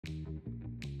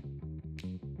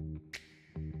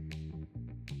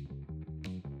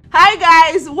Hi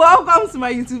guys, welcome to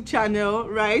my YouTube channel,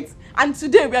 right? And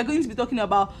today we are going to be talking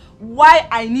about why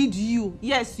I need you,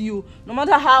 yes you, no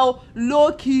matter how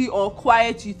low-key or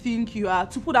quiet you think you are,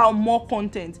 to put out more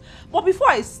content. But before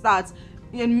I start,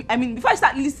 before I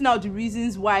start listing out the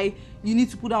reasons why you need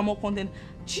to put out more content,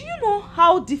 do you know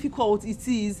how difficult it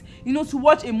is, to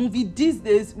watch a movie these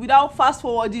days without fast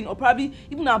forwarding or probably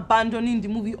even abandoning the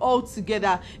movie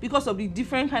altogether because of the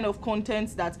different kind of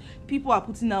content that people are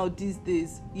putting out these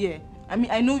days? Yeah,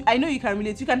 I know you can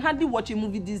relate. You can hardly watch a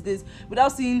movie these days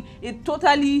without seeing a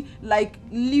totally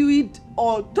lewd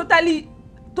or totally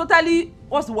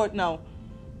what's the word now?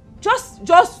 Just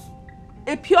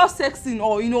a pure sex scene,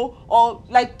 or or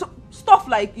stuff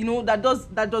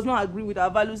that does not agree with our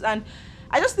values. And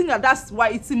I just think that that's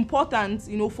why it's important,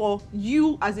 for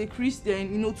you as a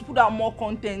Christian, to put out more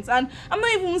content. And I'm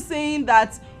not even saying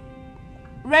that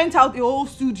rent out a whole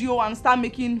studio and start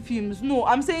making films. No,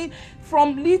 I'm saying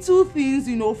from little things,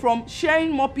 from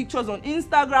sharing more pictures on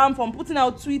Instagram, from putting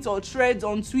out tweets or threads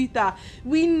on Twitter.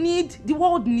 The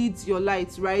world needs your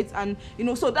light, right? And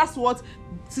so that's what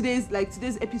today's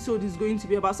episode is going to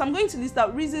be about. So I'm going to list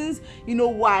out reasons,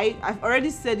 why. I've already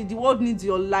said it, the world needs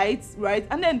your light, right?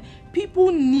 And then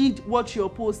people need what you're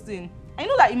posting. I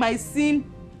know that it might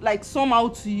seem like somehow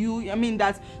to you,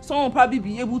 that someone will probably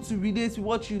be able to relate to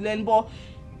what you learn, but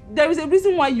there is a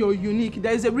reason why you're unique.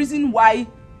 There's a reason why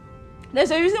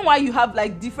you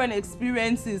have different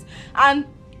experiences. And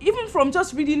even from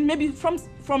just reading, maybe from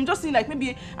just seeing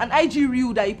maybe an IG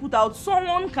reel that you put out,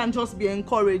 someone can just be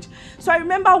encouraged. So I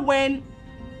remember when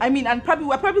and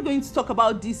we're probably going to talk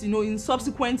about this in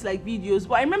subsequent videos,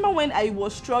 but I remember when I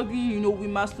was struggling with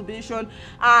masturbation,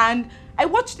 and I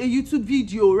watched a YouTube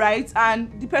video, right?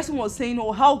 And the person was saying,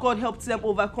 how God helped them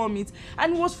overcome it.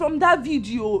 And it was from that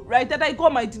video, right, that I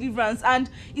got my deliverance. And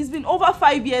it's been over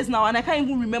 5 years now, and I can't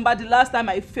even remember the last time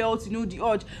I felt, the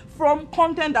urge from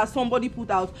content that somebody put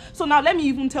out. So now let me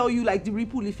even tell you the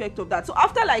ripple effect of that. So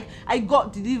after I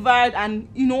got delivered, and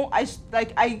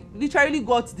I literally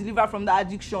got delivered from the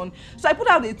addiction. So I put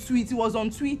out a tweet. It was on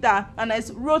Twitter, and I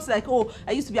wrote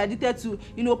I used to be addicted to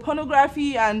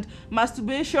pornography and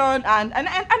masturbation, and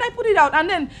I put it out. And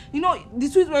then the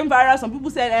tweet went viral. Some people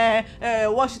said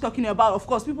what's she talking about? Of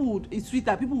course, it's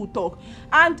Twitter, people would talk.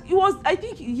 And it was, I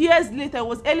think, years later, it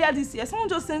was earlier this year, someone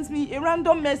just sent me a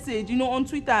random message on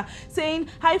Twitter saying,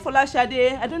 "Hi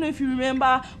Folashade, I don't know if you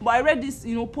remember, but I read this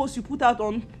post you put out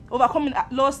on overcoming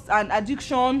lust and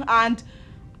addiction, and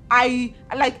I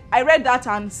read that,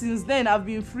 and since then I've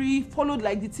been free, followed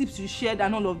the tips you shared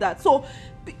and all of that." So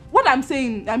what I'm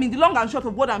saying, the long and short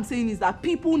of what I'm saying is that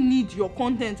people need your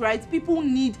content, right? People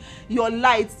need your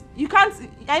light. You can't,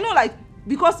 I know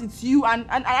because it's you, and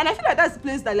I feel that's the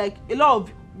place that a lot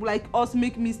of us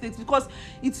make mistakes, because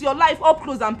it's your life up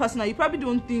close and personal. You probably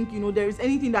don't think there is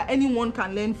anything that anyone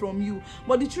can learn from you,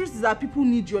 but the truth is that people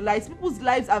need your light. People's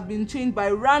lives have been changed by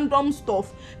random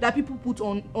stuff that people put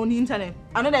on the internet.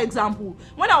 Another example,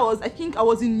 when I think I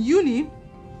was in uni,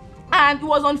 and it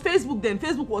was on Facebook then.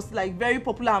 Facebook was very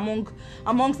popular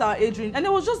amongst our age range, and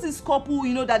there was just this couple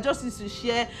that just used to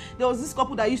share. There was this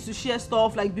couple that used to share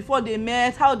stuff before they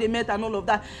met, how they met and all of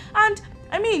that. And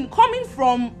coming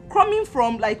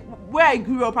from where I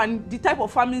grew up and the type of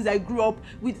families I grew up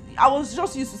with, I was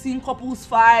just used to seeing couples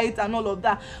fight and all of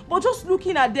that. But just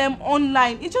looking at them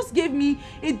online, it just gave me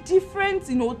a different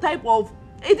type of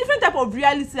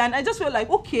reality. And I just felt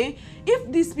okay,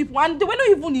 if these people, and they were not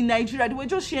even in Nigeria, they were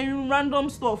just sharing random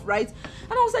stuff, right?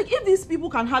 And I was if these people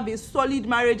can have a solid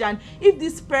marriage, and if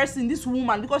this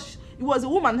woman, because it was a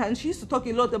woman and she used to talk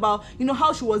a lot about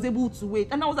how she was able to wait,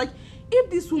 and I was if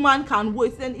this woman can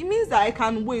wait, then it means that I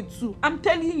can wait too. I'm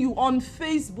telling you, on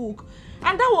Facebook.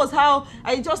 And that was how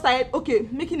I just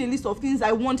started making a list of things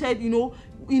I wanted in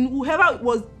whoever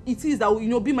it is that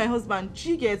will be my husband.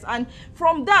 She gets, and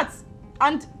from that,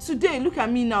 and today, look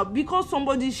at me now, because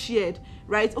somebody shared,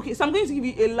 right? Okay, so I'm going to give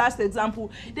you a last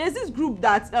example. There's this group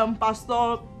that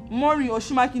Pastor Mori or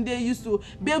Shumakinde used to,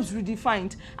 Babes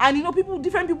Redefined, and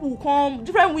different people will come,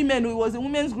 different women. It was a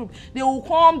women's group. They will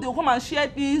come and share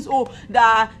things.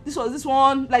 That this was this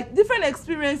one, different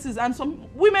experiences. And some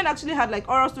women actually had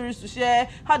oral stories to share,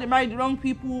 how they married the wrong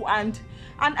people. And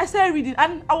I started reading,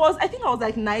 and I think I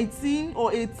was 19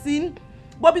 or 18.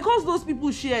 But because those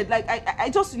people shared, like I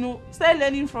just, you know, started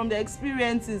learning from their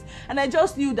experiences, and I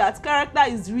just knew that character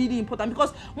is really important,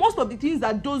 because most of the things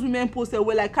that those women posted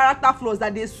were like character flaws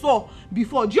that they saw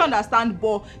before. Do you understand?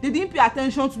 But they didn't pay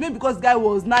attention to, maybe because the guy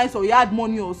was nice or he had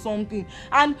money or something.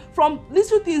 And from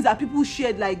little things that people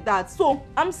shared like that. So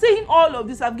I'm saying all of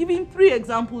this, I've given 3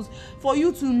 examples for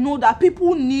you to know that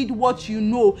people need what you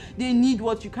know, they need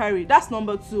what you carry. That's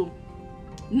number 2.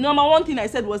 Number 1 thing I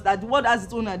said was that the world has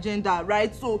its own agenda,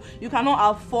 right? So you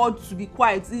cannot afford to be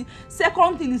quiet. The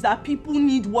second thing is that people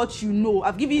need what you know.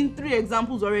 I've given 3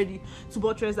 examples already to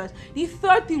buttress that. The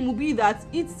third thing will be that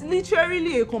it's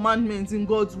literally a commandment in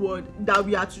God's word that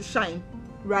we are to shine,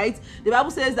 right? The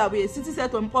Bible says that we're a city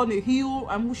set upon a hill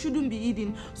and we shouldn't be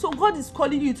hidden. So God is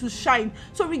calling you to shine.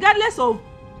 So regardless of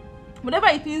whatever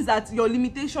it is that your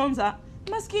limitations are,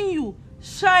 I'm asking you,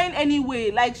 shine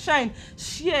anyway. Like, shine,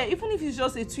 share, even if it's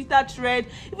just a Twitter thread,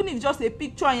 even if it's just a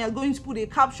picture and you're going to put a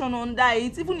caption under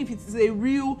it, even if it is a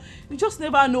reel, you just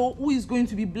never know who is going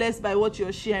to be blessed by what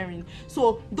you're sharing.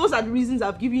 So those are the reasons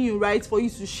I've given you, right, for you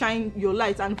to shine your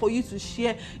light and for you to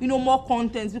share, you know, more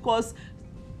content, because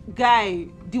guy,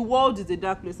 the world is a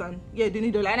dark place, and yeah, they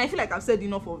need a light. And I feel like I've said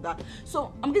enough of that.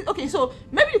 So okay, so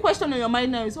maybe the question on your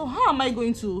mind now is, oh, how am I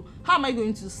going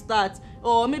to start?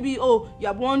 Or maybe, oh,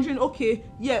 you're wondering, okay,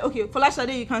 for last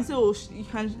day you can say, oh,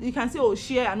 you can say, oh,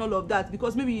 share and all of that,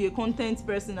 because maybe you're a content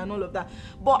person and all of that.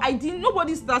 But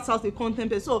nobody starts out a content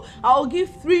person. So I'll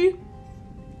give 3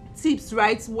 tips,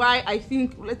 right? Why I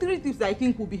think, 3 tips that I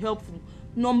think will be helpful.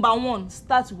 Number 1,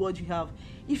 start with what you have.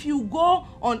 If you go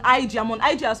on IG, I'm on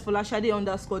IG as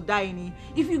Folashade_Daini.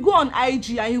 If you go on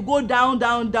IG and you go down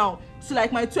to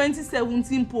like my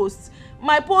 2017 posts,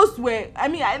 my posts were, I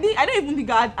don't even think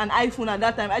I had an iPhone at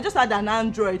that time. I just had an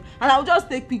Android, and I'll just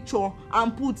take picture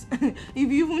and put. If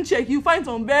you even check, you find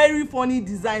some very funny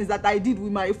designs that I did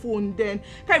with my phone then.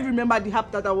 Can't even remember the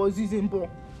app that I was using, but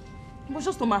it was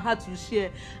just on my heart to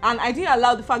share. And I didn't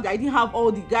allow the fact that I didn't have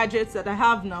all the gadgets that I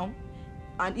have now.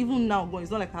 And even now, it's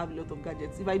not like I have a lot of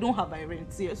gadgets. If I don't have, I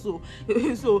rent here. So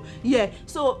yeah.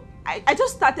 So I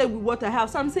just started with what I have.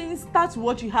 So I'm saying, start with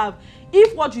what you have.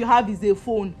 If what you have is a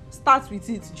phone, start with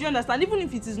it. Do you understand? Even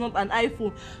if it is not an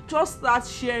iPhone, just start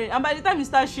sharing. And by the time you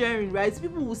start sharing, right,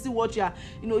 people will see what you are,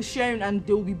 you know, sharing, and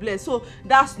they will be blessed. So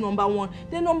that's number 1.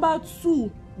 Then number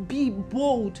 2, be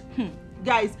bold.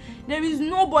 Guys, there is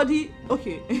nobody.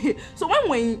 Okay. So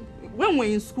when we're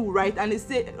in school, right, and they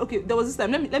say, okay, there was this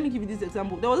time, let me give you this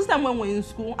example. There was this time when we're in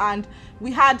school and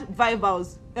we had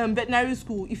vivals, veterinary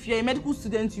school. If you're a medical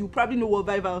student, you probably know what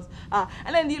vivals are.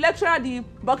 And then the lecturer, the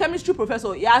biochemistry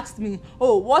professor, he asked me,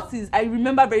 oh, what is, I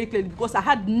remember very clearly because I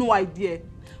had no idea,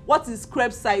 what is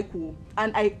Krebs cycle?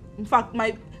 And in fact,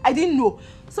 I didn't know.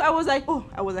 So I was like,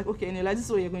 okay, Eniola, this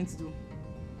is what you're going to do.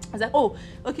 I was like, oh,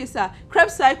 okay, sir.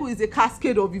 Krebs cycle is a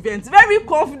cascade of events. Very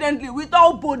confidently,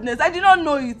 without boldness. I did not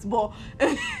know it, but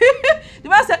the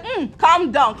man said,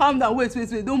 calm down, wait,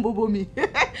 don't bobo me.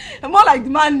 And more like the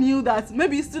man knew that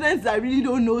maybe students that really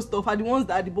don't know stuff are the ones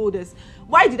that are the boldest.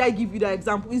 Why did I give you that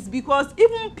example? It's because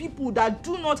even people that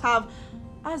do not have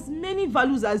as many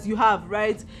values as you have,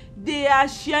 right, they are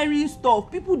sharing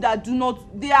stuff. People that do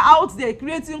not, they are out there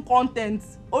creating content,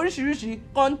 orishirishi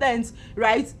content,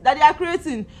 right, that they are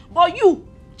creating. But you,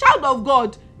 child of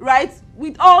God, right,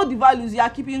 with all the values, you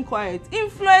are keeping quiet.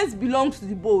 Influence belongs to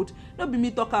the bold. Not be me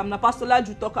talk am, na Pastor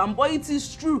Laju talk am, but it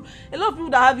is true. A lot of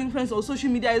people that have influence on social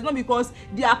media is not because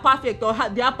they are perfect or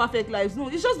they have perfect lives. No,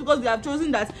 it's just because they have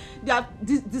chosen that, they have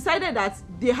decided that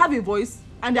they have a voice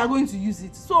and they are going to use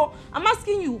it. So I'm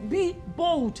asking you, be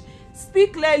bold,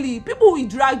 speak clearly. People will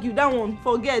drag you, that one,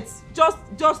 forget.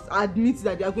 Just admit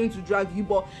that they are going to drag you,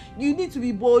 but you need to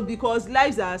be bold because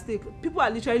lives are at stake. People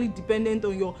are literally dependent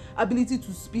on your ability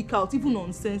to speak out, even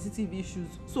on sensitive issues.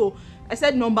 So I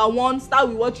said, number 1, start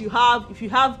with what you have. If you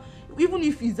have, even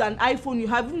if it's an iPhone you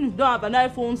have, even if you don't have an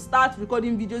iPhone, start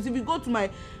recording videos. If you go to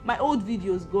my old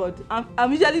videos, God,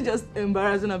 I'm usually just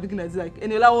embarrassed when I'm looking at it, like,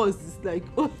 Eniola, what was this, like,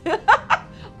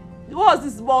 what was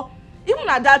this? But even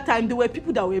at that time, there were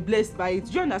people that were blessed by it.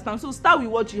 Do you understand? So start with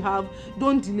what you have.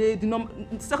 Don't delay. The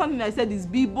second thing I said is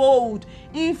be bold.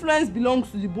 Influence belongs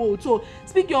to the bold. So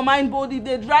speak your mind boldly. If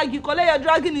they drag you, collect your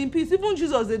dragging in peace. Even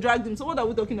Jesus, they dragged him. So what are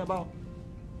we talking about?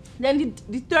 Then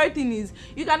the third thing is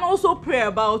you can also pray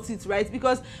about it, right?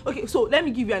 Because, okay, so let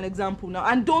me give you an example now.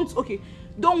 And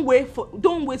don't wait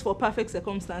for perfect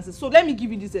circumstances. So let me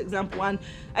give you this example, and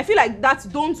I feel like that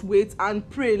don't wait and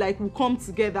pray like will come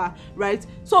together, right?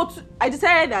 So I just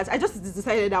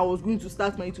decided that I was going to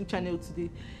start my YouTube channel today.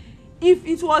 If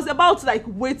it was about like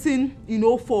waiting,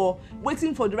 for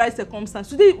the right circumstance,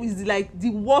 today is like the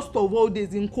worst of all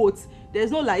days, in quotes.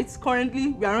 there's no lights currently,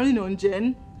 we are running on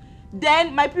gen.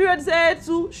 Then my period said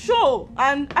to show,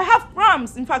 and I have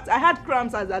cramps. In fact, I had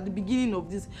cramps at the beginning of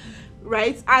this,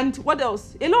 right? And what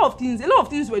else? A lot of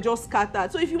things were just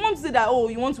scattered. So if you want to say that, oh,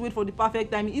 you want to wait for the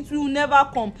perfect time, it will never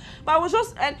come. But I was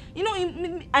just, and you know,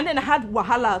 and then I had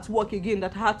wahala at work again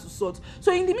that I had to sort.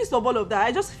 So in the midst of all of that,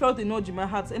 I just felt a nudge in my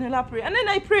heart, and I prayed, and then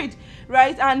I prayed,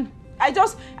 right? And I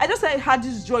just had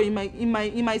this joy in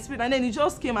my spirit, and then it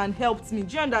just came and helped me.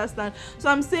 Do you understand? So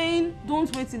I'm saying,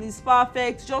 don't wait till it's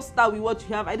perfect. Just start with what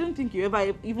you have. I don't think you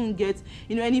ever even get,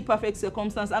 you know, any perfect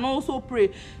circumstance. And also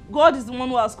pray. God is the one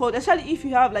who has called, especially if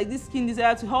you have like this keen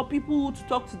desire to help people, to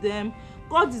talk to them.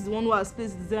 God is the one who has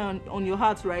placed desire on your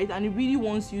heart, right? And He really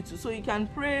wants you to. So you can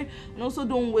pray, and also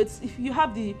don't wait. If you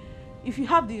have the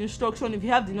instruction, if you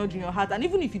have the nudge in your heart, and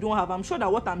even if you don't have, I'm sure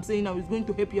that what I'm saying now is going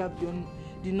to help you have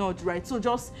the nudge, right? So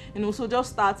just, you know, so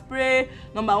just start, pray.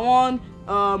 Number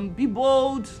 1, be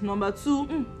bold. Number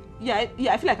 2, I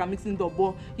feel like I'm mixing it up,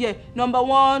 but yeah, number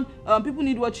 1, people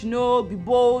need what you know, be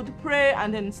bold, pray,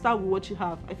 and then start with what you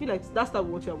have. I feel like that start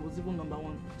with what you have was even number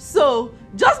 1. So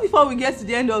just before we get to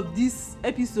the end of this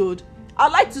episode,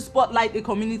 I'd like to spotlight a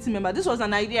community member. This was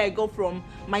an idea I got from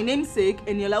my namesake,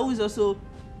 Eniola,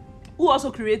 who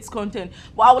also creates content.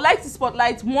 But I would like to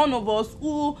spotlight one of us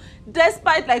who,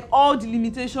 despite like all the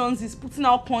limitations, is putting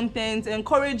out content,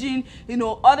 encouraging, you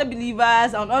know, other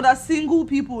believers and other single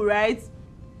people, right?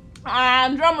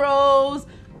 And drum rolls.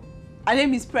 Her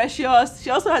name is Precious. She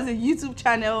also has a YouTube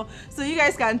channel, so you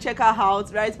guys can check her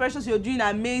out, right? Precious, you're doing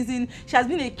amazing. She has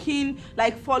been a keen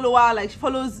like follower, like she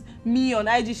follows me on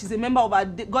IG. She's a member of our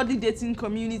godly dating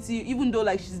community, even though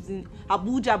like she's in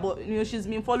Abuja, but you know, she's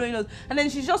been following us. And then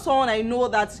she's just someone I know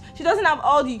that she doesn't have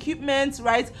all the equipment,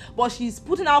 right? But she's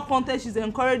putting out content, she's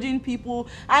encouraging people,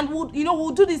 and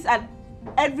we'll do this at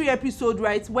every episode,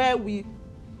 right? Where we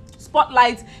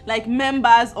spotlight like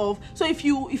members of, so if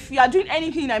you are doing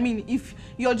anything, I mean, if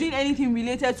you're doing anything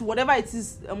related to whatever it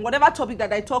is, whatever topic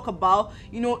that I talk about,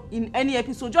 you know, in any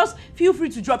episode, just feel free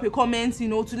to drop a comment, you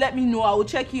know, to let me know. I will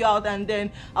check you out, and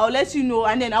then I'll let you know,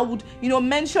 and then I would, you know,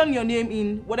 mention your name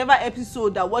in whatever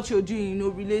episode that what you're doing, you know,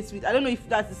 relates with. I don't know if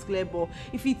that is clear, but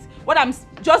if it's, what I'm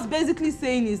just basically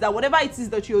saying is that whatever it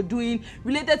is that you're doing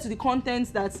related to the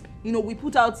content that, you know, we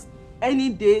put out any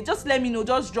day, just let me know,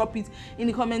 just drop it in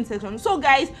the comment section. So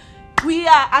guys, we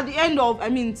are at the end of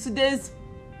today's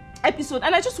episode,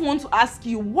 and I just want to ask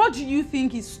you, what do you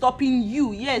think is stopping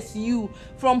you, yes, you,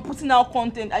 from putting out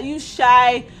content? Are you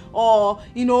shy, or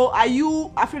you know, are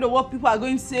you afraid of what people are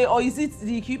going to say, or is it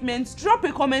the equipment? Drop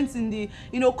a comment in the,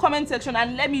 you know, comment section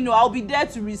and let me know. I'll be there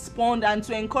to respond and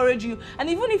to encourage you. And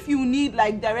even if you need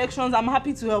like directions, I'm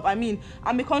happy to help. I mean,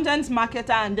 I'm a content marketer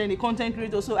and then a content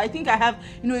creator, so I think I have,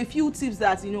 you know, a few tips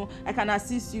that, you know, I can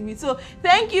assist you with. So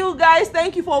thank you guys,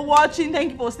 thank you for watching,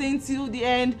 thank you for staying till the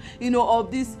end, you know, of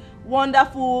this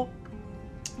wonderful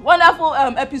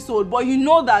episode. But you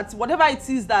know that whatever it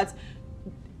is that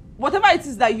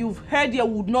you've heard here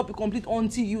would not be complete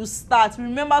until you start.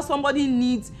 Remember, somebody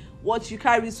needs what you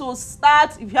carry. So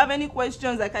start. If you have any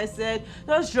questions, like I said,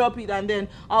 just drop it and then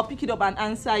I'll pick it up and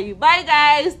answer you. Bye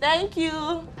guys, thank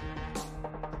you.